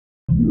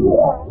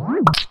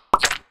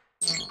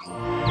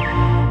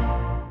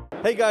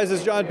Hey guys,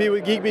 it's John P.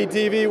 with Geek Beat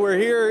TV. We're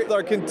here with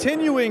our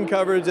continuing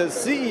coverage at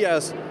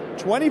CES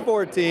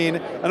 2014,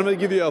 and I'm going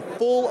to give you a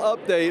full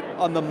update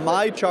on the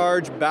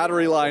myCharge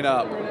battery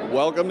lineup.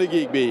 Welcome to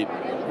Geek Beat.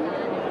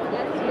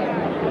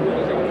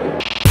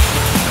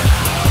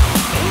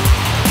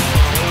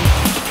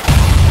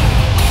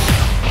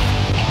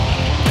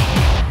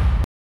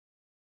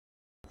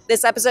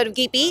 This episode of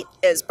Geek Beat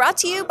is brought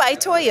to you by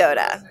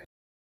Toyota.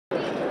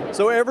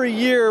 So every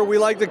year we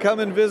like to come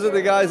and visit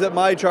the guys at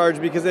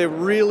myCharge because they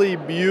have really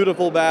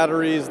beautiful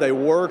batteries, they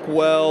work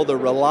well, they're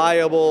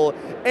reliable,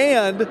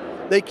 and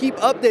they keep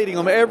updating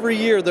them every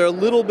year. They're a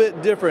little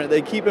bit different.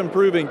 They keep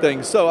improving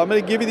things. So I'm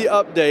going to give you the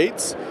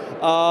updates.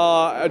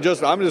 I'm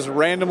just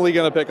randomly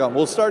going to pick them.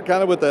 We'll start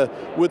kind of with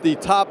the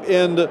top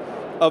end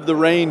of the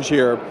range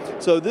here.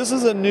 So this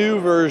is a new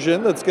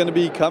version that's going to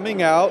be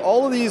coming out.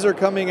 All of these are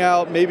coming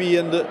out maybe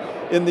in the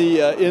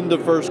end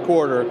of first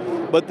quarter.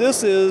 But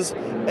this is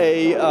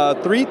a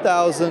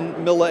 3,000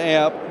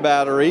 milliamp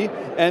battery,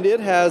 and it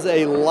has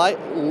a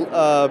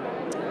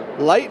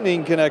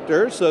lightning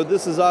connector. So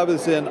this is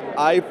obviously an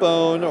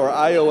iPhone or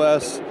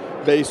iOS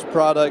based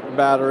product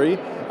battery.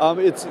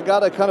 It's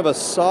got a kind of a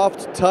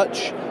soft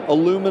touch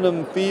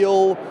aluminum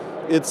feel.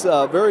 It's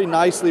very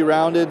nicely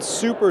rounded,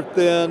 super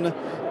thin,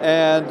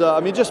 and I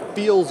mean, just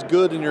feels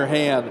good in your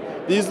hand.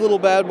 These little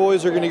bad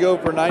boys are going to go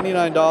for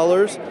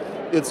 $99.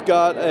 It's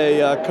got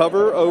a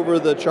cover over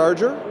the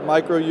charger,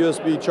 micro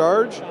USB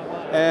charge,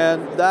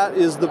 and that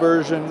is the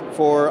version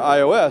for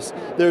iOS.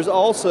 There's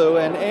also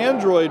an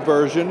Android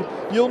version.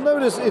 You'll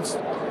notice it's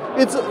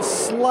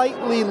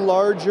slightly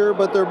larger,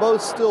 but they're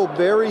both still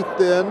very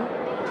thin.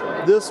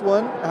 This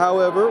one,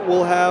 however,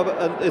 will have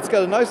it's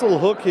got a nice little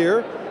hook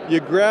here.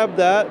 You grab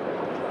that,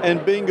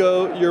 and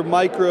bingo, your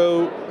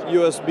micro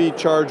USB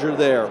charger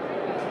there.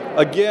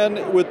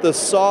 Again, with the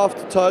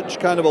soft touch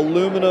kind of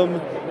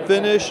aluminum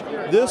finish.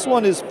 This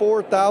one is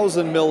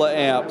 4,000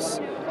 milliamps,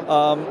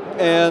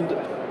 and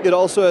it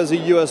also has a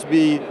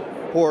USB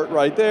port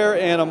right there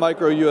and a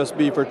micro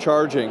USB for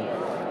charging.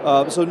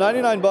 So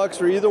 $99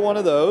 for either one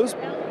of those.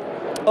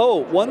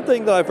 Oh, one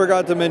thing that I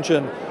forgot to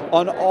mention,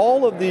 on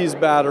all of these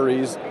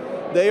batteries,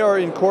 they are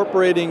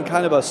incorporating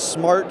kind of a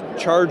smart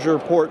charger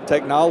port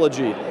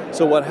technology.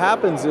 So what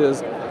happens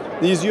is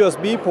these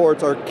USB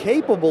ports are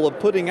capable of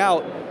putting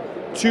out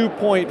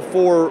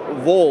 2.4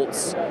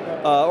 volts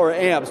or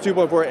amps,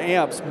 2.4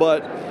 amps,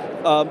 but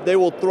they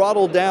will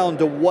throttle down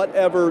to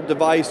whatever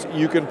device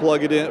you can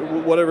plug it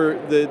in, whatever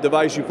the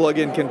device you plug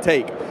in can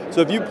take.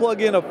 So if you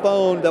plug in a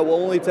phone that will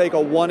only take a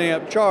 1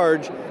 amp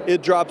charge,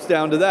 it drops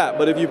down to that.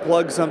 But if you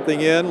plug something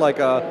in like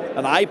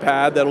an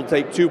iPad that'll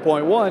take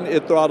 2.1,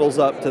 it throttles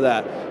up to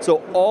that.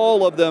 So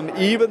all of them,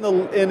 even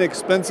the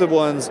inexpensive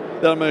ones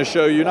that I'm going to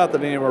show you, not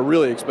that any of them are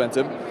really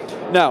expensive.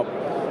 Now,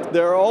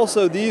 there are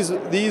also these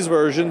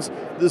versions,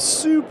 the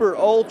super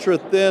ultra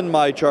thin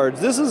myCharge.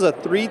 This is a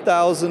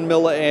 3,000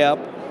 milliamp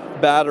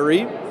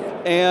battery,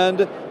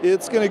 and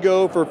it's going to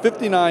go for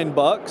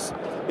 $59.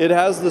 It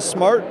has the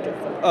smart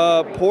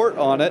port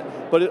on it,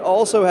 but it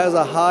also has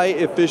a high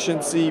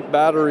efficiency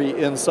battery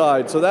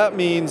inside. So that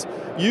means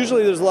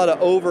usually there's a lot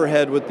of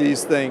overhead with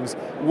these things.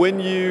 When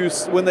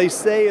they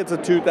say it's a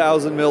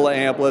 2,000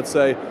 milliamp, let's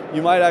say,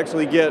 you might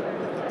actually get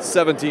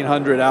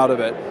 1,700 out of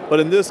it. But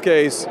in this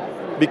case,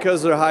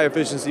 because they're high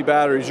efficiency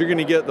batteries, you're going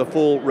to get the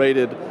full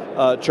rated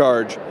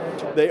charge.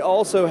 They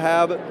also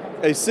have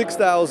a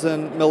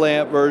 6,000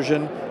 milliamp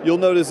version. You'll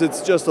notice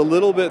it's just a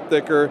little bit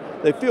thicker.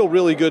 They feel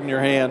really good in your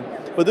hand.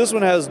 But this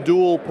one has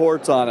dual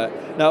ports on it.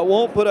 Now, it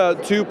won't put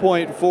out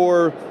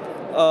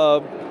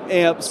 2.4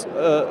 amps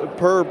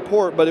per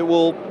port, but it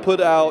will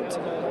put out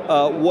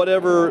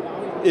whatever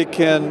it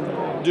can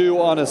do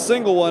on a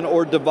single one,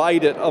 or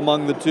divide it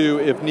among the two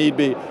if need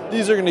be.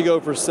 These are going to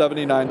go for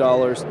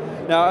 $79.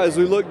 Now, as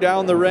we look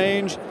down the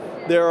range,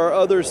 there are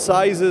other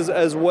sizes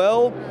as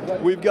well.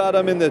 We've got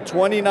them in the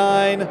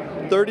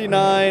 $29,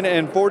 $39,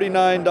 and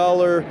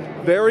 $49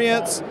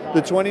 variants.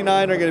 The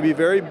 $29 are going to be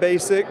very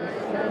basic.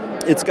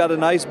 It's got a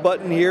nice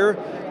button here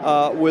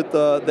with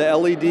the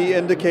LED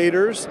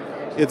indicators.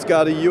 It's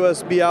got a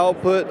USB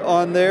output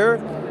on there.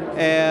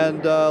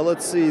 And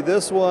let's see,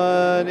 this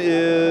one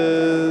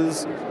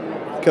is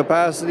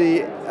capacity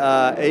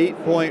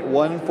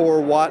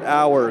 8.14 watt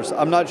hours.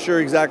 I'm not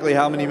sure exactly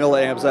how many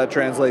milliamps that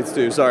translates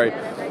to, sorry.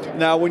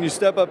 Now, when you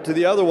step up to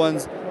the other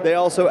ones, they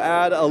also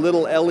add a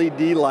little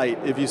LED light,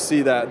 if you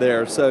see that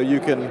there. So you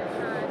can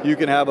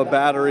have a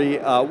battery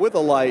with a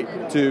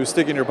light to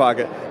stick in your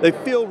pocket. They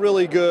feel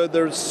really good.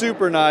 They're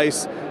super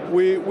nice.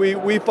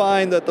 We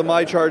find that the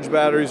myCharge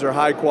batteries are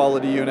high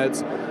quality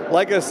units.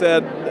 Like I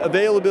said,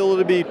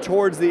 availability to be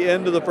towards the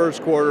end of the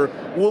first quarter.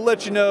 We'll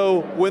let you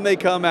know when they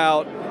come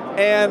out.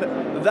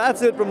 And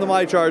that's it from the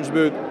myCharge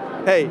booth.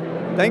 Hey,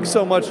 thanks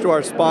so much to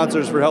our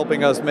sponsors for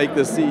helping us make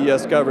this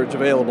CES coverage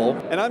available.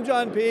 And I'm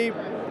John P.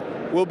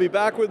 We'll be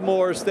back with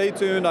more. Stay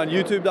tuned on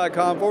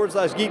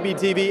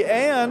youtube.com/GeekBeatTV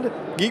and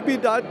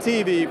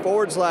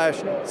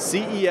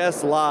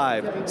geekbeat.tv/CES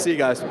Live. See you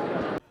guys.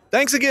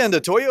 Thanks again to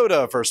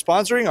Toyota for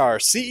sponsoring our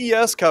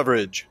CES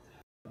coverage.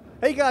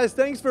 Hey guys,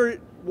 thanks for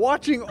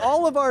watching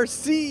all of our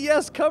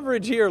CES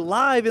coverage here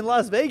live in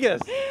Las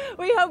Vegas.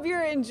 We hope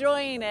you're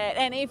enjoying it,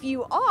 and if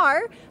you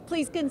are,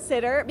 please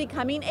consider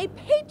becoming a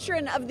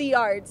patron of the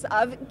arts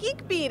of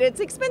GeekBeat.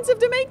 It's expensive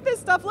to make this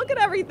stuff. Look at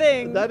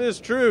everything. That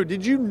is true.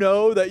 Did you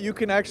know that you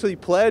can actually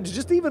pledge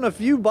just even a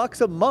few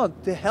bucks a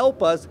month to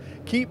help us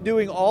keep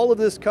doing all of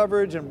this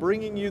coverage and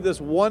bringing you this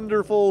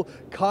wonderful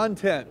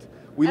content?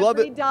 We love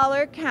it. Every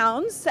dollar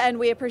counts, and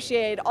we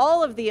appreciate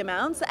all of the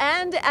amounts,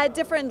 and at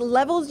different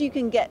levels you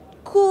can get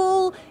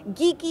cool,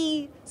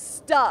 geeky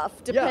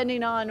stuff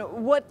depending on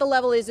what the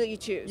level is that you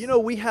choose. You know,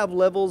 we have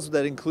levels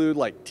that include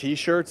like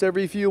t-shirts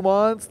every few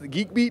months, the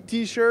GeekBeat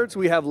t-shirts.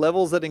 We have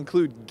levels that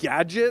include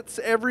gadgets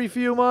every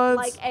few months.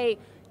 Like a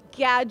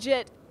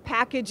gadget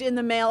package in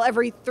the mail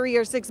every 3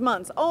 or 6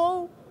 months.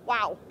 Oh,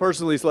 wow.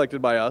 Personally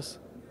selected by us.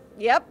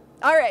 Yep.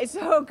 All right,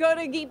 so go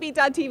to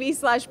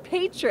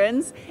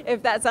geekbeat.tv/patrons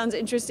if that sounds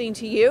interesting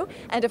to you.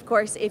 And of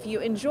course, if you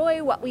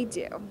enjoy what we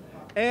do.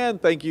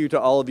 And thank you to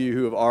all of you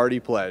who have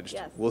already pledged.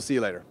 Yes. We'll see you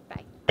later.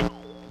 Bye.